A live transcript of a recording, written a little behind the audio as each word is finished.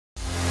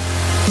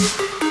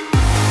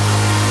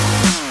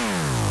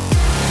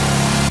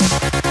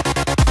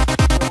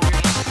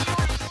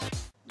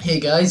Hey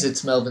guys,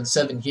 it's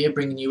Melvin7 here,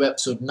 bringing you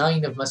episode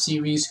 9 of my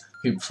series,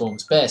 Who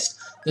Performs Best.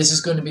 This is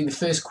going to be the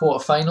first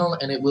quarter final,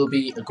 and it will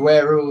be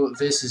Aguero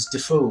versus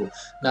Defoe.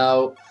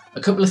 Now,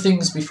 a couple of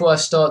things before I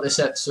start this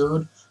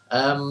episode.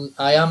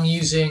 I am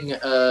using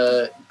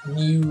a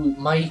new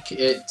mic.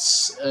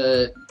 It's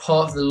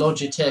part of the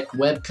Logitech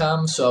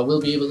webcam, so I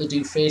will be able to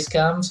do face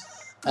cams.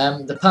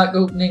 The pack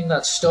opening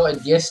that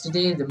started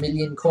yesterday, the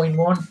million coin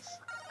one,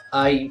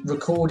 I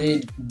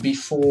recorded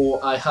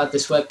before I had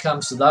this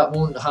webcam, so that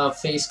won't have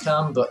face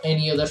cam, but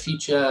any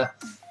future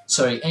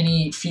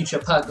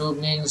pack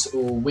openings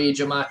or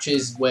wager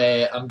matches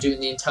where I'm doing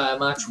the entire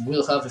match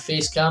will have a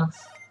face cam.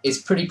 It's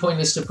pretty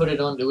pointless to put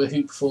it onto a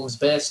Who Performs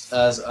Best,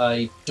 as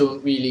I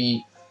don't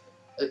really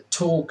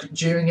talk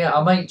during it.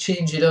 I might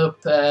change it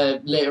up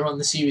later on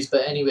the series,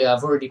 but anyway,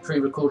 I've already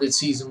pre-recorded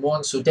season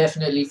 1, so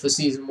definitely for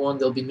season 1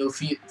 there'll be no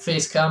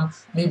face cam.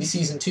 Maybe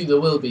season 2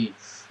 there will be.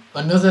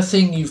 Another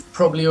thing you've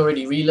probably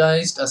already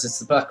realised, as it's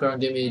the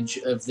background image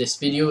of this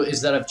video, is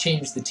that I've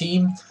changed the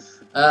team.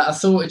 I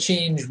thought a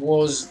change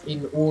was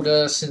in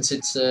order since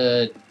it's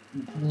a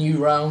new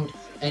round,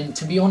 and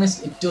to be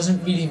honest, it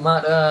doesn't really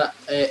matter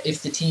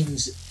if the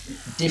team's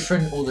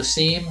different or the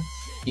same,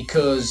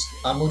 because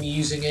I'm only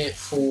using it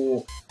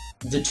for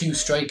the 2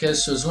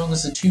 strikers. So as long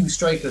as the 2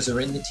 strikers are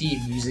in the team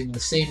using the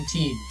same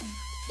team,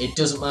 it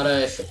doesn't matter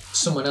if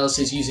someone else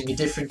is using a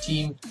different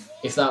team,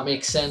 if that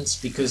makes sense,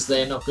 because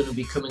they're not going to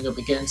be coming up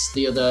against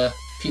the other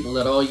people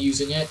that are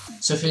using it.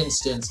 So for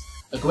instance,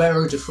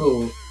 Aguero,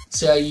 Defoe,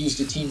 say I used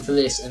a team for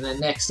this, and then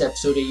next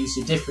episode I used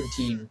a different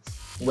team,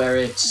 where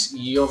it's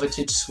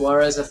Jovetic,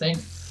 Suarez, I think.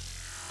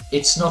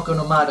 It's not going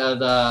to matter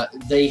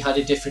that they had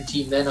a different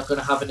team. They're not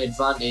going to have an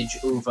advantage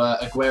over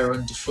Aguero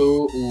and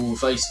Defoe, or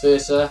vice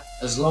versa.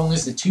 As long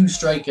as the 2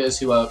 strikers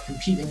who are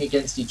competing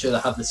against each other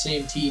have the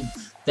same team,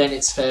 then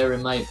it's fair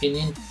in my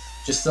opinion.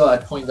 Just thought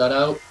I'd point that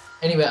out.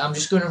 Anyway, I'm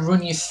just going to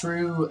run you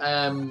through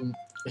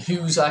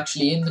who's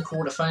actually in the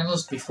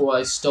quarterfinals before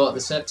I start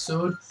this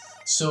episode.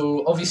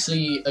 So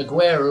obviously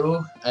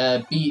Aguero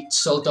beat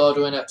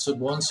Soldado in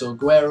episode 1, so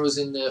Aguero's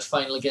in the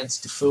final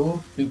against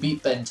Defoe, who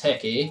beat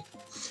Benteke.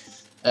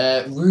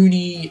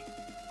 Rooney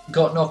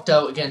got knocked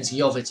out against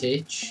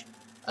Jovetic.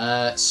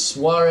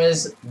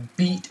 Suarez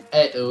beat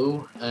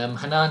Eto'o.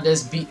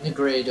 Hernandez beat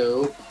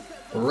Negredo.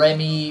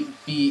 Remy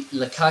beat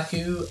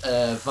Lukaku,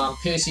 Van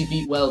Persie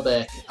beat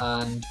Welbeck,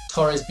 and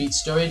Torres beat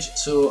Sturridge.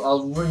 So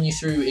I'll run you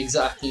through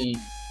exactly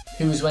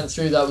who's went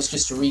through. That was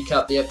just to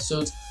recap the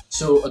episodes.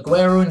 So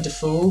Aguero and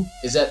Defoe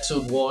is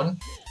episode 1.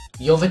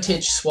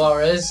 Jovetic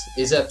Suarez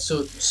is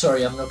episode...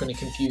 Sorry, I'm not going to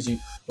confuse you.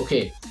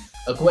 Okay,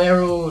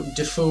 Aguero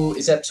Defoe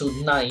is episode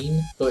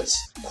 9, but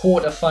it's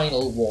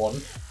quarter-final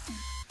 1.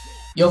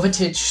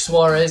 Jovetic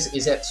Suarez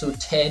is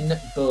episode 10,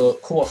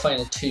 but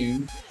quarter-final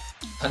 2.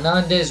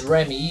 Hernandez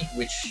Remy,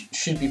 which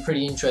should be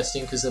pretty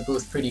interesting because they're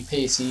both pretty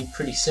pacey,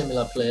 pretty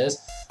similar players,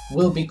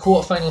 will be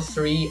quarterfinal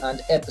 3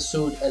 and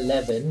episode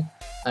 11.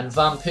 And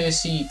Van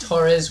Persie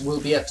Torres will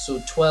be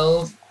episode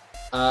 12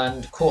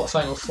 and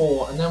quarterfinal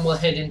 4. And then we'll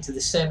head into the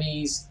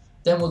semis.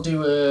 Then we'll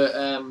do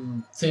a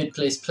third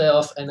place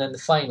playoff and then the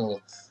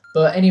final.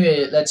 But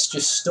anyway, let's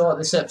just start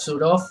this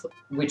episode off,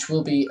 which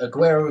will be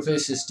Aguero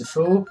versus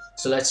Defoe.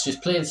 So let's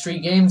just play the 3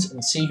 games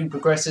and see who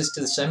progresses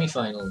to the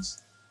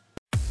semi-finals.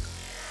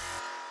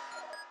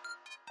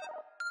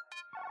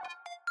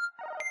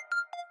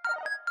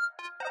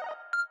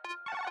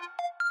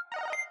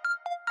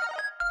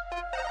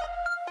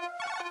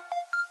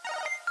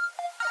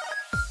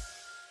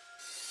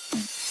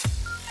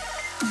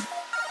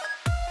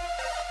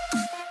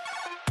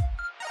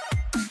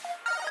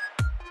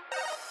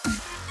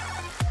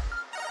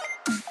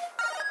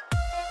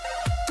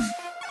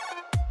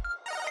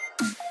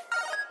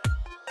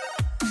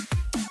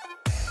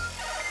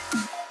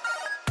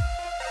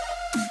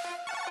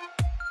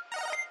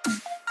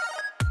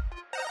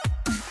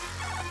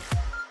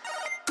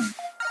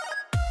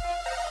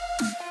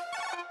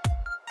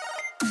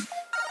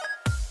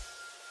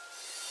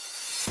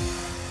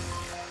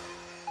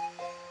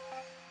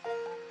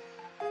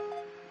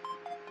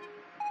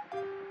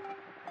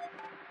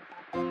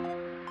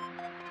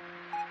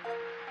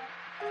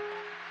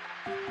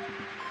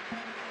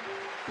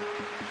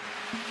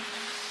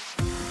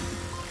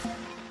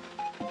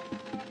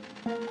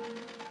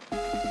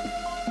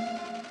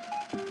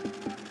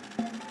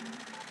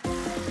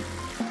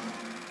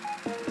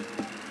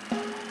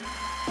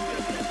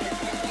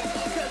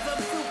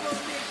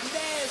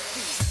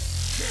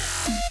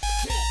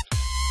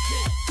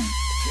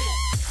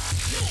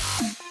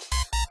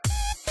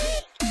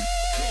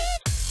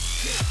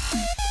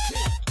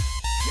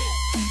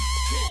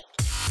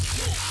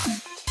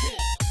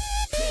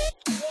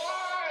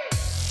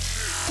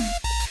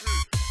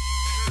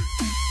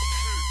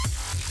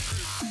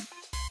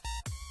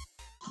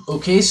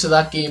 Okay, so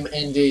that game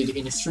ended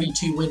in a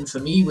 3-2 win for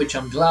me, which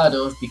I'm glad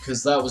of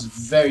because that was a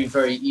very,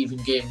 very even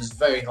game. It was a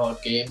very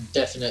hard game,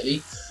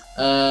 definitely.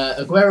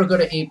 Aguero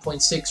got an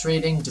 8.6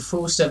 rating,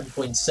 Defoe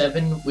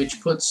 7.7,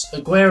 which puts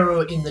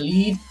Aguero in the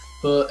lead,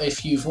 but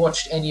if you've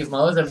watched any of my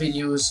other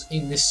videos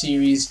in this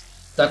series,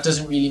 that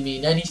doesn't really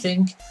mean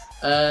anything.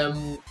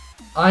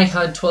 I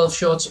had 12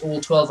 shots, all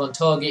 12 on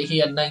target. He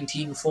had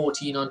 19,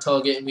 14 on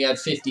target, and we had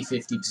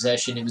 50-50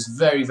 possession. It was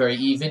very, very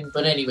even.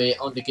 But anyway,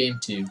 on to game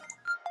 2.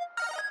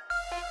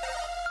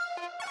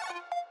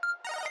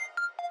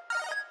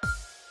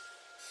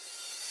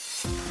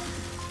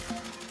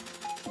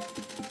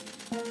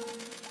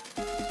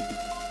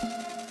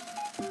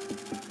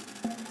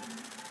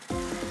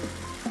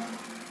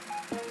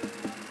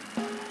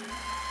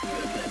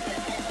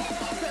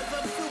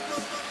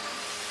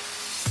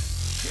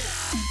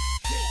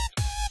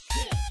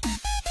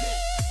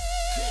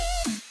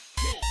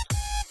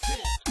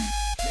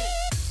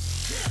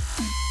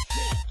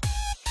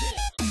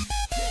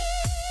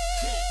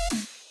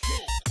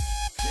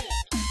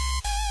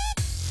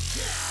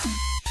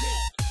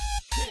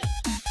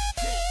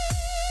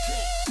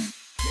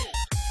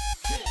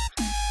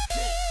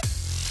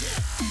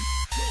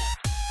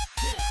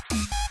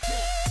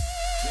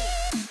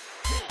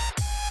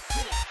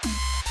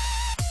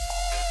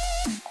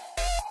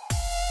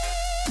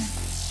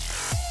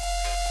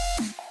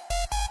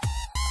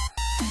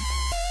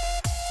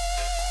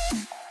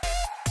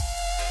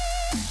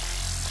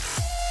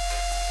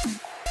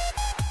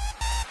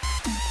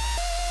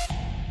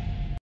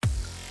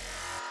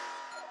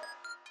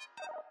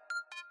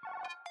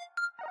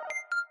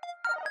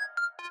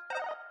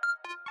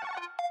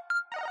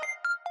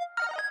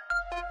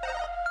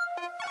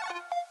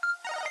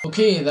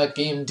 Okay, that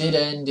game did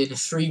end in a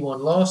 3-1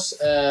 loss.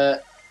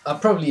 I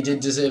probably did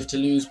deserve to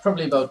lose,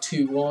 probably about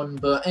 2-1,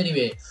 but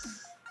anyway,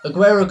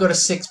 Aguero got a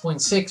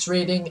 6.6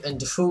 rating and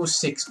Defoe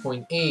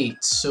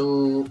 6.8,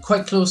 so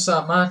quite close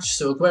that match.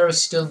 So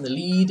Aguero's still in the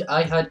lead.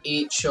 I had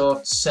 8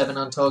 shots, 7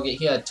 on target,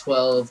 he had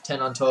 12,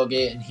 10 on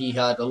target, and he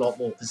had a lot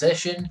more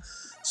possession.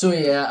 So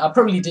yeah, I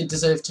probably did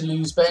deserve to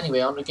lose, but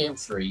anyway, on to game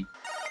 3.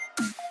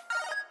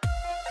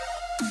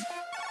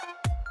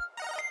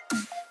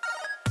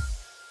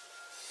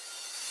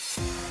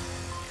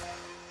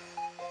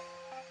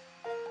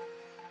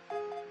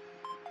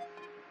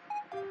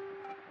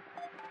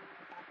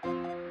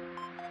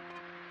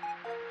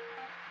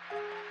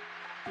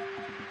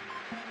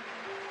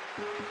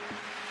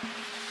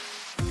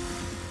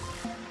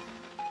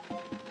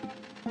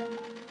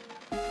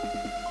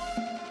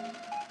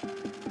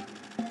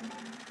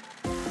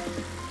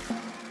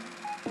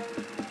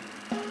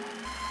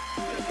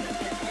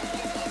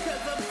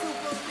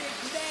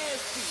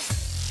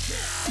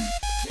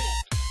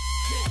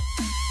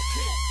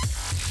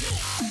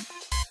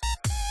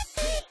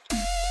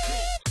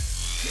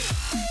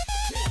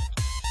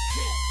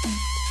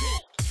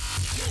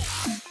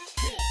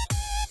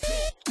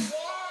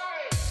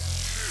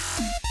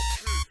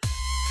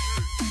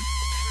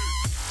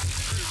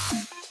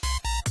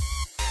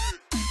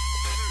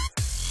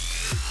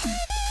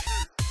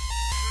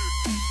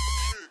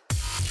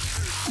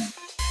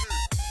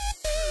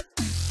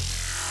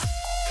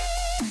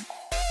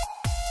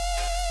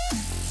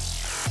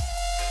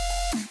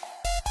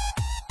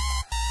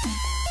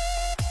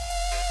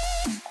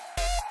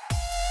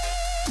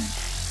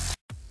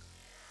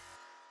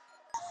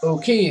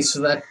 Okay,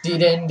 so that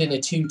did end in a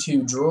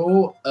 2-2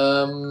 draw.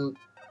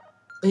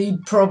 He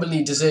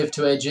probably deserved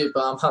to edge it,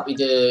 but I'm happy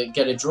to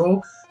get a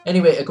draw.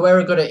 Anyway,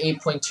 Aguero got an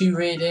 8.2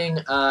 rating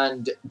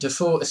and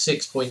Defoe a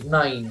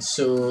 6.9,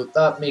 so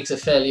that makes it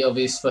fairly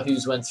obvious for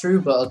who's went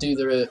through, but I'll do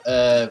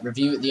the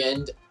review at the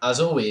end, as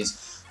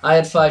always. I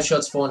had 5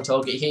 shots, 4 on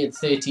target, he had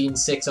 13,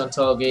 6 on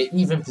target,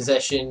 even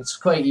possessions,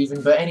 quite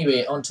even, but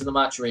anyway, on to the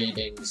match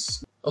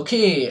ratings.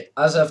 Okay,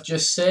 as I've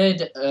just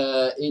said,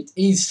 it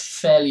is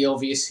fairly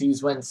obvious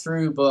who's went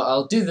through, but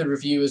I'll do the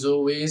review as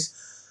always.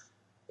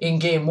 In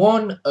game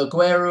 1,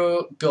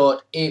 Aguero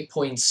got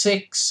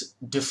 8.6,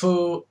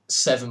 Defoe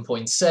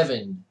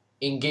 7.7.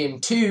 In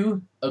game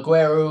 2,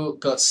 Aguero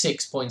got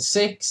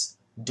 6.6,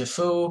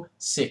 Defoe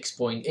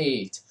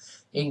 6.8.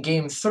 In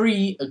game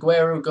 3,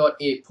 Aguero got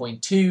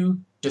 8.2,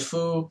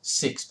 Defoe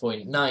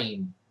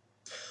 6.9.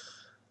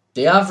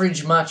 The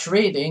average match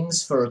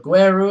ratings for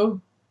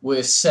Aguero were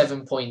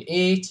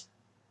 7.8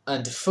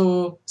 and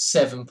Defoe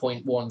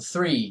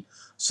 7.13.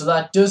 So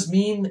that does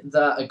mean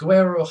that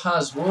Aguero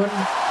has won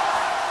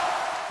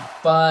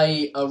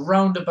by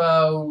around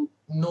about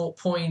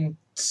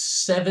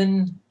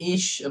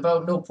 0.7-ish,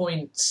 about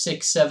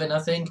 0.67 I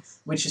think,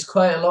 which is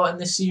quite a lot in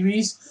this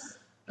series.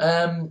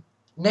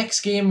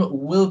 Next game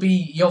will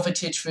be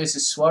Jovetic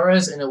versus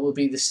Suarez, and it will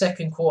be the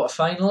second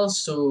quarterfinals,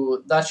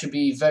 so that should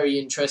be very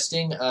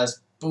interesting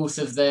as both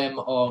of them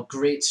are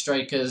great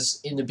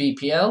strikers in the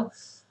BPL.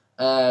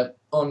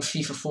 On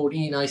FIFA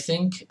 14 I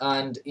think,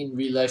 and in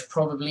real life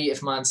probably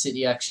if Man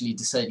City actually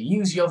decide to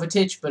use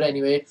Jovetic, but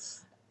anyway,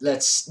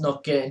 let's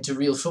not get into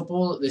real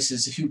football. This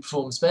is who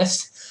performs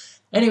best.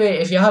 Anyway,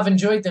 if you have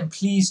enjoyed, then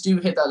please do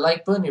hit that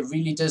like button. It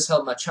really does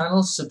help my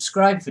channel.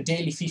 Subscribe for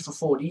daily FIFA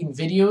 14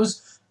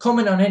 videos.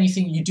 Comment on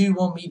anything you do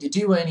want me to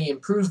do, any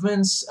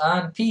improvements,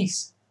 and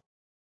peace.